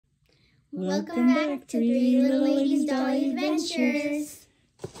Welcome back to Three Little Ladies Dolly.adventures.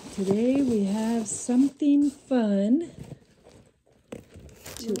 Today we have something fun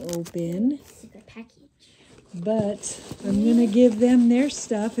to open, Secret package. but I'm going to give them their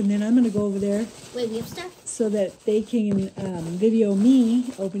stuff and then I'm going to go over there. Wait, we have stuff? So that they can video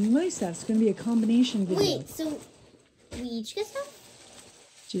me opening my stuff. It's going to be a combination video. Wait, so we each get stuff?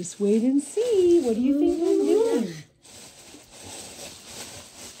 Just wait and see. What do you think I'm doing?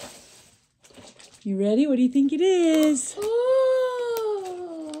 You ready? What do you think it is?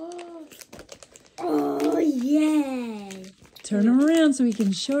 Oh, yay. Turn them around so we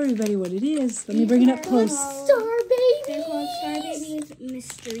can show everybody what it is. Let me bring it up close. Star babies. They're called Star Babies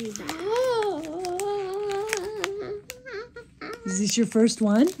Mystery Bag. Is this your first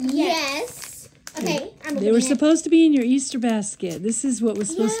one? Yes. Okay, I'm They were supposed to be in your Easter basket. This is what was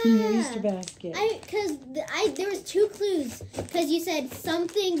supposed to be in your Yeah. Easter basket. There was 2 clues. Because you said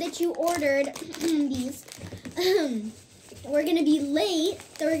something that you ordered, these, we're going to be late.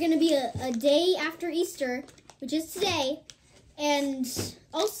 So we're going to be a day after Easter, which is today. And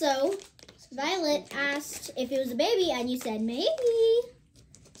also, Violet asked if it was a baby, and you said maybe.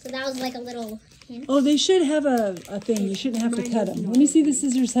 So that was like a little hint. Oh, they should have a thing. You shouldn't have to cut them. Let me see the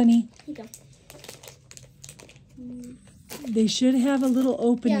scissors, honey. Here you go. They should have a little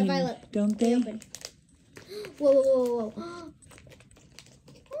opening, Yeah, Violet. don't they? Open. Whoa, whoa, whoa, whoa. Oh,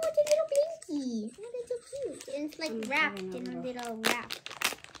 it's a little binky. Oh, that's so cute. And it's like wrapped in a little wrap.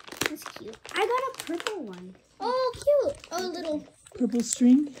 That's cute. I got a purple one. Oh, cute. Oh, little. Purple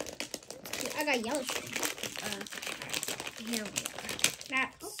string. I got yellow string. Here we are.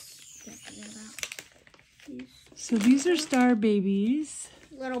 That's So these are Star Babies.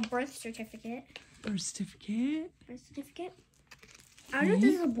 little birth certificate. Birth certificate. Birth certificate. I don't know if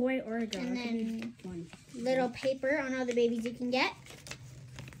this is a boy or a girl. And It could be then one. little paper on all the babies you can get.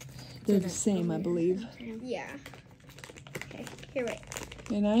 They're the same, I believe. Yeah. Okay, here, wait.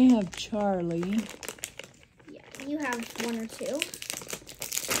 And I have Charlie. Yeah, you have 1 or 2.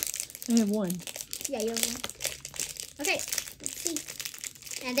 I have one. Yeah, you have 1. Okay, let's see.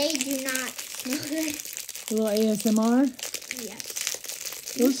 And they do not smell good. A little ASMR. Yes.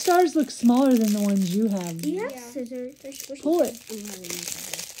 Those stars look smaller than the ones you have. Do you have Yeah. scissors? They're squishy. Pull it.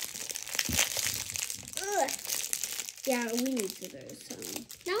 Ugh. Yeah, we need scissors.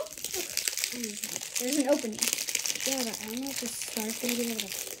 No? Okay. There's an opening. Yeah, but I don't know if the star's going to be able to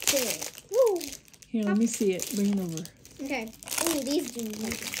fit. Woo. Here, let me see it. Bring it over. Okay. Ooh, these do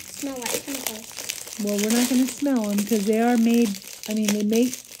smell like chemicals. Well, we're not going to smell them because they are made. I mean,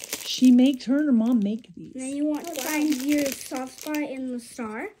 her and her mom make these. Then you want to find your soft spot in the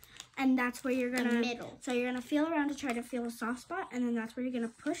star, and that's where you're going The to... middle. So you're going to feel around to try to feel a soft spot, and then that's where you're going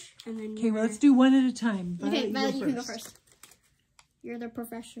to push, and then Okay, well, let's do one at a time. Okay, Violet, you can go first. You're the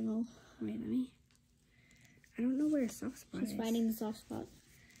professional. Wait, let me... I don't know where a soft spot She's is. finding the soft spot.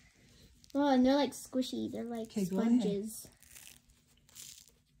 Oh, and they're like squishy. They're like Okay, go ahead. sponges.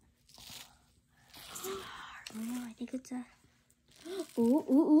 Oh, I think it's a...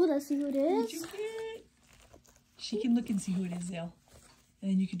 Ooh, let's see who it What'd is. you get? She can look and see who it is, Zale.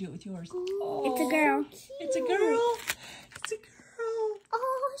 And then you can do it with yours. Oh, It's a girl. it's a girl. It's a girl.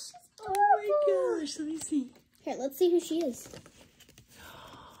 Oh, she's Oh adorable. my gosh. Let me see. Here, let's see who she is.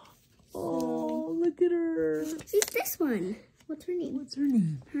 Oh, look at her. She's this one. What's her name? What's her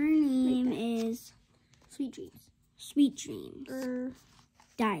name? Her name is Sweet Dreams. Sweet Dreams.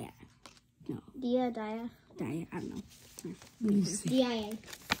 Daya. No, Dia. Daya. I don't know. Let me see. DIA.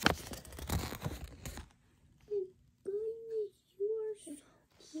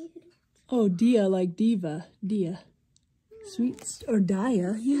 Oh, Dia, like diva. Dia. Sweet or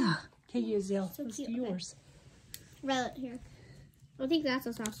Dia. Yeah. Okay, Zale. So Let's cute. do yours. Violet, here. I think that's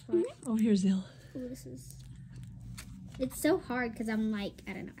a soft spot. Oh, here's Zale. Ooh, this is... It's so hard because I'm like,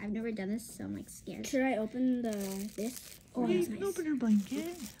 I don't know. I've never done this, so I'm like scared. Should I open this? Oh, that's you can nice. open her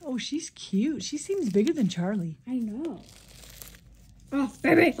blanket. Oh, she's cute. She seems bigger than Charlie. I know. Oh,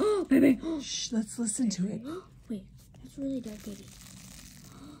 baby! Oh, baby! Shh, let's listen to it. Wait, that's really dark, baby.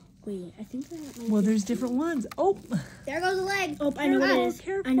 Wait, I think that might Well, be... there's different ones. Oh, There goes the leg. Oh, I know what it Careful, is.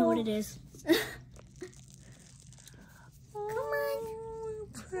 careful. I know what it is. come on,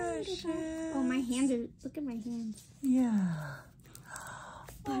 precious. Oh, my hands are... Look at my hands. Yeah.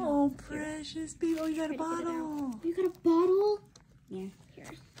 Oh, precious baby. Oh, you got a Try to get it bottle. You got a bottle? Yeah. Here.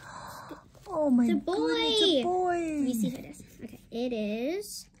 Oh my It's a goodness, it's a boy. Let me see boy. who it is. Okay, it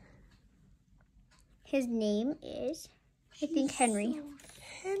is... His name is, I think, Henry.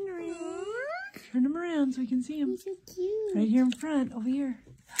 Henry. Turn him around so we can see him. He's so cute. Right here in front, over here.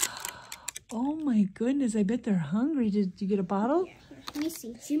 Oh my goodness, I bet they're hungry. Did you get a bottle? Yeah, here. Let me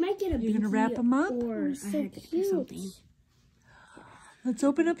see. She might get a You're gonna wrap them up? or a so head or cute. something. Let's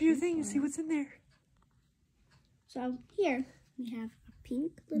open up your thing and see what's in there. So here we have a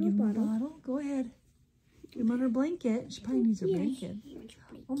pink little Give 'em a bottle. bottle. Go ahead. Give 'em on her blanket. She probably needs her blanket.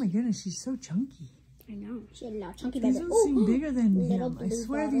 Oh my goodness, she's so chunky. I know. She had a little chunky These baby. ones seem bigger than little him. I blue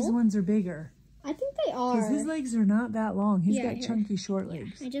swear these bottle. ones are bigger. I think they Because are. his legs are not that long. He's Yeah, got here. chunky short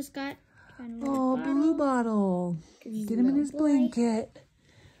legs. I just got kind of Oh, blue bottle. Get him in his blanket.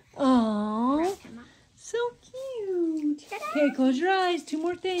 Oh, so cute. Okay, close your eyes. 2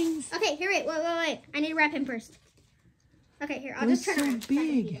 more things. Okay, here, wait. I need to wrap him first. Okay, here, I'll They're just turn so around.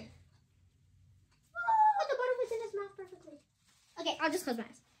 big. Oh, the butter was in his mouth perfectly. Okay, I'll just close my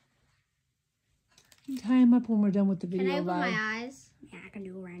eyes. You can tie him up when we're done with the Can video. I open Vi. my eyes? Yeah, I can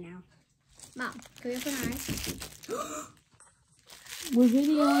do it right now. Mom, can we open our eyes? We're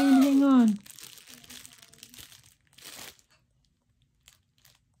videoing. Hang on.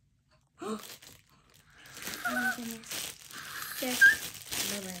 There.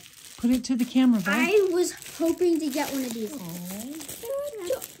 Put it to the camera, Vi. I was hoping to get one of these. Oh.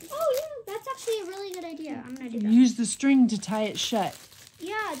 Oh, yeah, that's actually a really good idea. I'm going to do that. Use the string to tie it shut.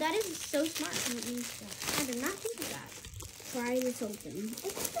 Yeah, that is so smart. I did not think of that. Try this open.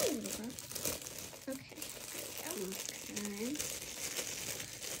 Okay. Okay.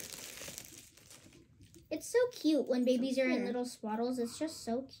 It's so cute when babies are in little swaddles. It's just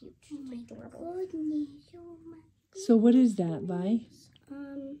so cute. It's adorable. So what is that, Vi?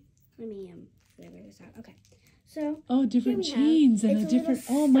 Let me figure this out. Okay. So Oh, different Here we have- chains and a it's a different.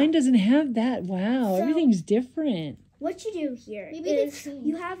 little Oh, mine doesn't have that. Wow, So- everything's different. what you do here Maybe is they've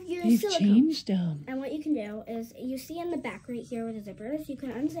you have your They've silicone. changed them. And what you can do is you see in the back right here with the zippers, you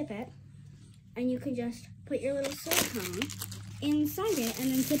can unzip it and you can just put your little silicone inside it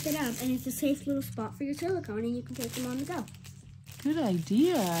and then zip it up, and it's a safe little spot for your silicone, and you can take them on the go. Good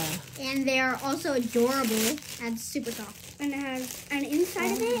idea. And they are also adorable and super soft. And it has, and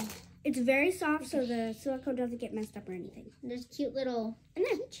inside of it, it's very soft, so the silicone doesn't get messed up or anything. And there's cute little And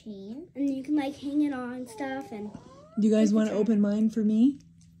then chain. and you can like hang it on stuff, and Do you guys want to open mine for me?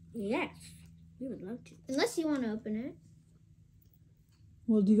 yes, we would love to. Unless you want to open it.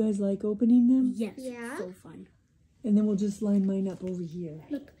 Well, do you guys like opening them? Yes, Yeah. so fun. And then we'll just line mine up over here.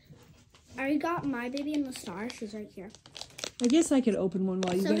 I already got my baby in the star. She's right here. I guess I could open one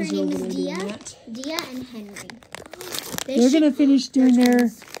while you So her guys are name over is there doing Dia. that. Dia and Henry. They're going to finish doing their...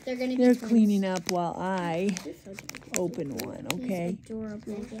 They're gonna be They're twins. cleaning up while I open one, okay?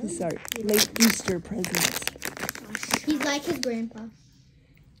 Adorable. This is our late Easter presents. He's like his grandpa.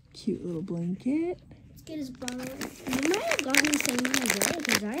 Cute little blanket. Let's get his bottle. You might have gotten the same one as Zaya,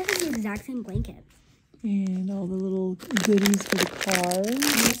 because Zaya has the exact same blanket. And all the little goodies for the car. And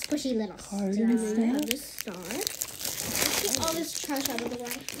a squishy little Card star. and And then I have stuff. this star. Let's get all this trash out of the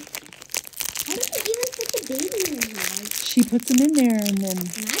way. How did you even put the baby in here? Like, She puts them in there and then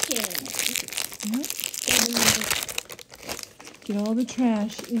Magic. get all the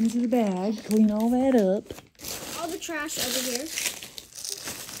trash into the bag. Clean all that up. All the trash over here.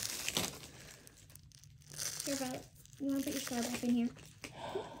 Here, Violet. You want to put your star back in here?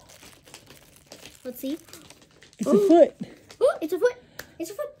 Let's see. It's a foot. Oh, it's a foot.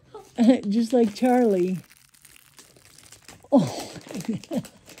 It's a foot. Oh. Just like Charlie. Oh.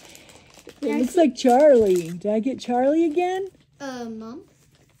 It looks like Charlie. Did I get Charlie again? Mom.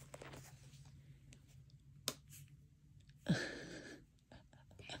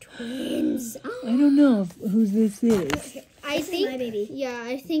 Twins. I don't know who this is. I think. my baby. Yeah,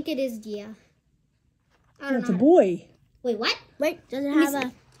 I think it is Dia. I don't That's a know. boy. Wait, what? wait, does it me have see.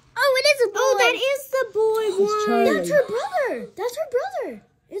 a... Oh, it is a boy. Oh, that is the boy It's one. Charlie. That's her brother. That's her brother.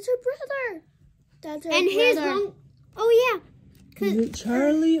 It's her brother. That's her And his brother. long. Oh yeah. Is it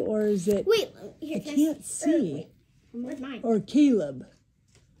Charlie or is it... Wait. Here, I can can't see. Where's mine? Or Caleb.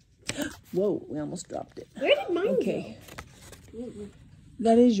 Whoa, we almost dropped it. Where did mine Okay.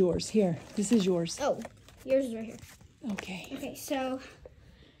 That is yours. Here, this is yours. go? Oh, yours is right here. Okay. Okay, so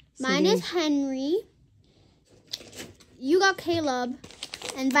So mine they- is Henry. You got Caleb,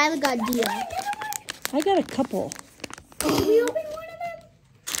 and Violet got Dia. I got a couple. Did we open one of them?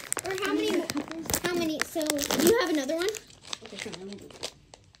 Or how many? How many? So you have another one,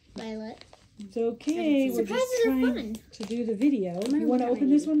 Violet. It's okay. We're Surprises just are trying fun. to do the video. You want to open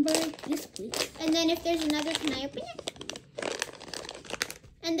this one, Vi? Yes, please. And then if there's another, can I open it?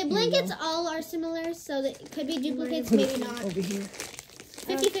 And the blankets all are similar, so that it could be duplicates, Put maybe it not. over here.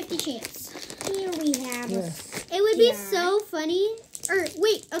 50-50 chance. Here we have Here. It would be so funny. Or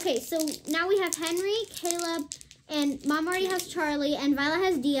wait, okay, so now we have Henry, Caleb, and Mom already has Charlie, and Violet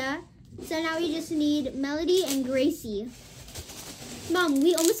has Dia. So now we just need Melody and Gracie. Mom,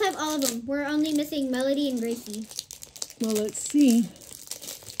 we almost have all of them. We're only missing Melody and Gracie. Well, let's see.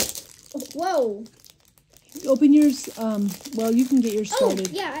 Oh, whoa. Open yours. Well, you can get yours started.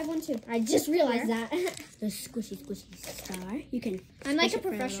 Oh, yeah, I want to. I just realized that. The squishy star. You can. I'm like a squish it for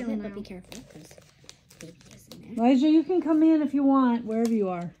professional little bit, now. But be careful because baby is in there. Elijah, you can come in if you want, wherever you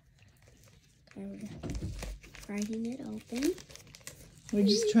are. There we go. Prying it open. We're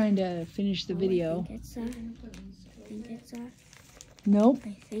just trying to finish the video. I think it's Nope. I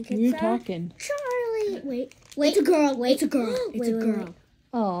think it's You're talking. Charlie. Wait. Wait. It's a girl. Wait. It's a girl. It's a girl.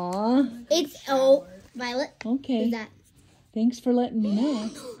 Aw. It's Violet. Okay. Who's that? Thanks for letting me know.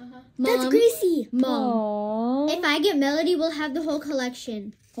 Mom. That's Gracie. Mom. Aw. If I get Melody, we'll have the whole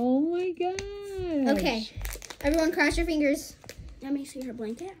collection. Oh my gosh. Okay. Everyone cross your fingers. Let me see her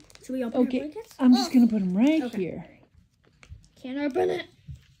blanket. Should we open her Okay. blankets? I'm just going to put them right Okay. here. Can't open it.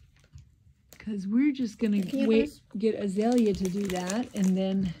 Because we're just going Can to you wait, open get Azalea to do that, and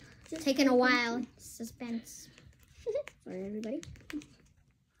then... Taking a while. Suspense. Sorry, everybody.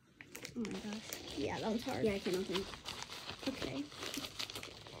 Oh my gosh. Yeah, that was hard. Yeah, I can open it. Okay.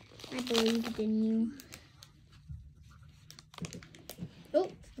 I believed in you. Oh,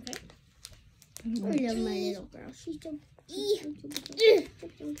 okay. I love my little girl. She's so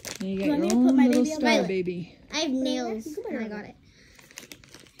Now you got want me your to own put my little baby on star Violet? baby. I have nails. You can put And it I on. got it.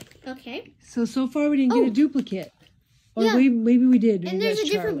 Okay. So far we didn't get a duplicate. Or Yeah. maybe we did. And Maybe there's a that's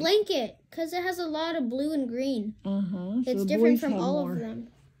different Charlie. blanket because it has a lot of blue and green. Uh-huh. So It's the different boys from have all more. of them.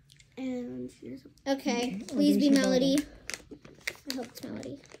 And here's Okay. Oh, Please there's be your Melody. I hope it's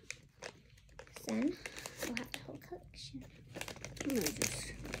Melody. Then we'll have the whole collection. I'm gonna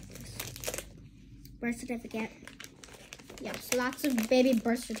just birth certificate. Yes, lots of baby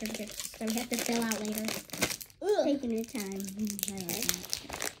birth certificates that we have to fill out later. Taking your time. I like that.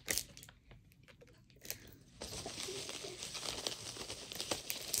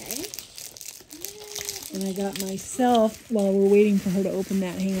 Okay. And I got myself, while we're waiting for her to open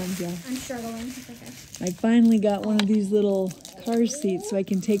that, hang on, Joe. I'm struggling. It's okay. I finally got one of these little car seats so I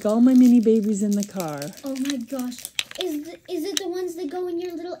can take all my mini babies in the car. Oh my gosh. Is it the ones that go in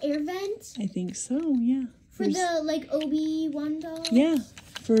your little air vent? I think so, yeah. For the, like, Obi-Wan dolls? Yeah,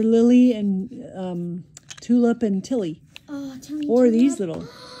 for Lily and Tulip and Tilly. Oh, tell me. Or these little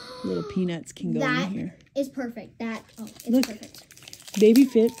peanuts can go That in here. is perfect. It's Look. perfect. Baby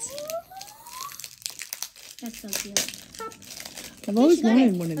fits. That's so cute. I've always Okay,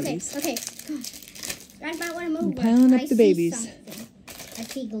 wanted one of okay, these. Okay, Right about when I move. I'm piling up the babies. I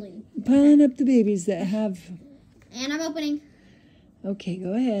see glue. Piling up the babies that have... And I'm opening. Okay,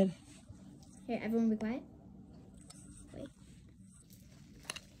 go ahead. Here, everyone be quiet. Wait.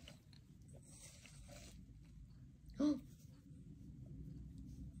 Oh.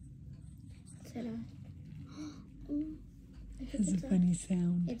 It has a funny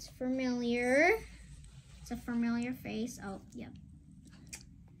sound. It's familiar. It's a familiar face. Oh, yep.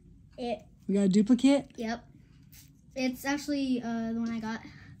 We got a duplicate? Yep. It's actually the one I got.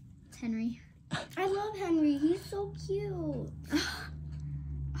 It's Henry. I love Henry. He's so cute. Oh,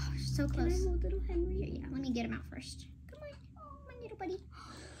 so Can I close. hold little Henry? Here, yeah, let me get him out first. Come on. Oh, my little buddy.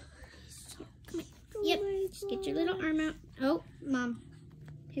 Come on. Oh Yep. my Just get your little arm out. Oh, Mom.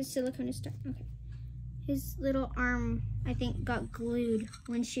 His silicone is stuck. Okay. His little arm, I think, got glued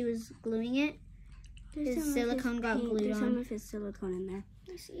when she was gluing it. There's His some of silicone got paint. glued There's on. some of his silicone in there.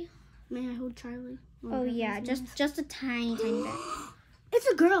 Let me see. May I hold Charlie? Oh, yeah. Just a tiny, tiny bit. It's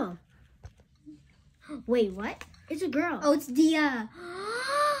a girl. Wait, what? It's a girl. Oh, it's Dia.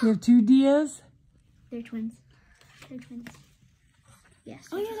 You have two Dias? They're twins. They're twins. Yes.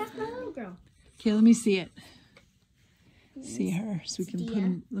 Oh yeah, that's my little girl. Okay, let me see it. See her so we can put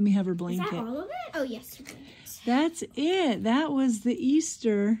them. Let me have her Is blanket. that all of it? Oh, yes. That's it. That was the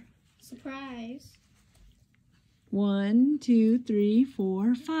Easter. Surprise. 1, 2, 3,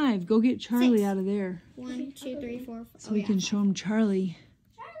 4, 5. Go get Charlie 6. out of there 1, 2, 3, 4, 5. so we can show him Charlie.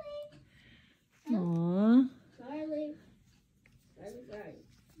 Aww. Charlie.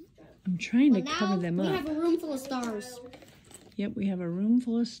 I'm trying to Now cover them we up. have a room full of stars. Yep, we have a room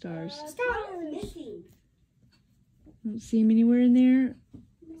full of stars. Charlie missing. Don't see him anywhere in there.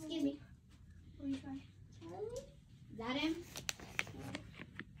 Excuse me. Let me try. Is that him?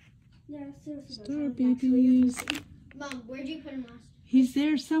 Yeah, seriously. Star babies. Mom, where'd you put him last? He's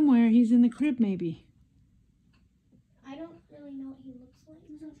there somewhere. He's in the crib maybe. I don't really know what he looks like.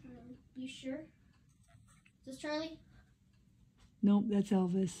 He's not Charlie. You sure? Is this Charlie? Nope, that's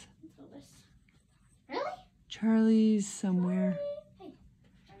Elvis. Elvis. Really? Charlie's somewhere. Hey.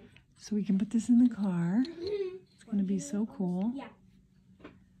 So we can put this in the car. It's going to be so cool. Yeah.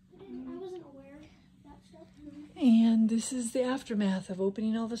 I wasn't aware of that stuff. And this is the aftermath of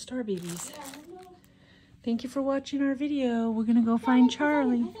opening all the star babies. Thank you for watching our video. We're gonna go find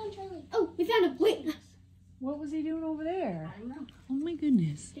Charlie. I found Charlie. Oh, we found him. Wait. What was he doing over there? I don't know. Oh my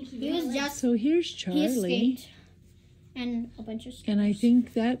goodness. He was just. So here's He Charlie. escaped. And a bunch of stars. And I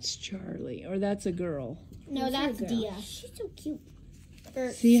think that's Charlie, or that's a girl. No, that's girl. Dia. She's so cute.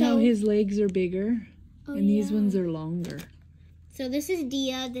 See how his legs are bigger? Oh, And these ones are longer. So this is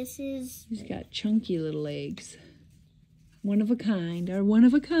Dia. This is He's got chunky little legs. One of a kind. Our one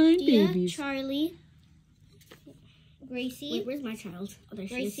of a kind Dia, babies. Charlie, Gracie. Wait, where's my child? Oh, there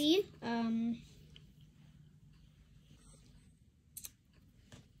she is. Gracie.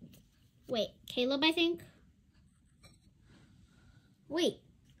 Wait, Caleb, I think. Wait,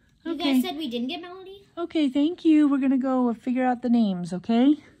 you guys said we didn't get Melody? Okay, thank you. We're going to go figure out the names,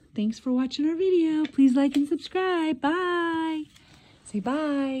 okay? Thanks for watching our video. Please like and subscribe. Bye. Say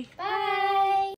bye. Bye.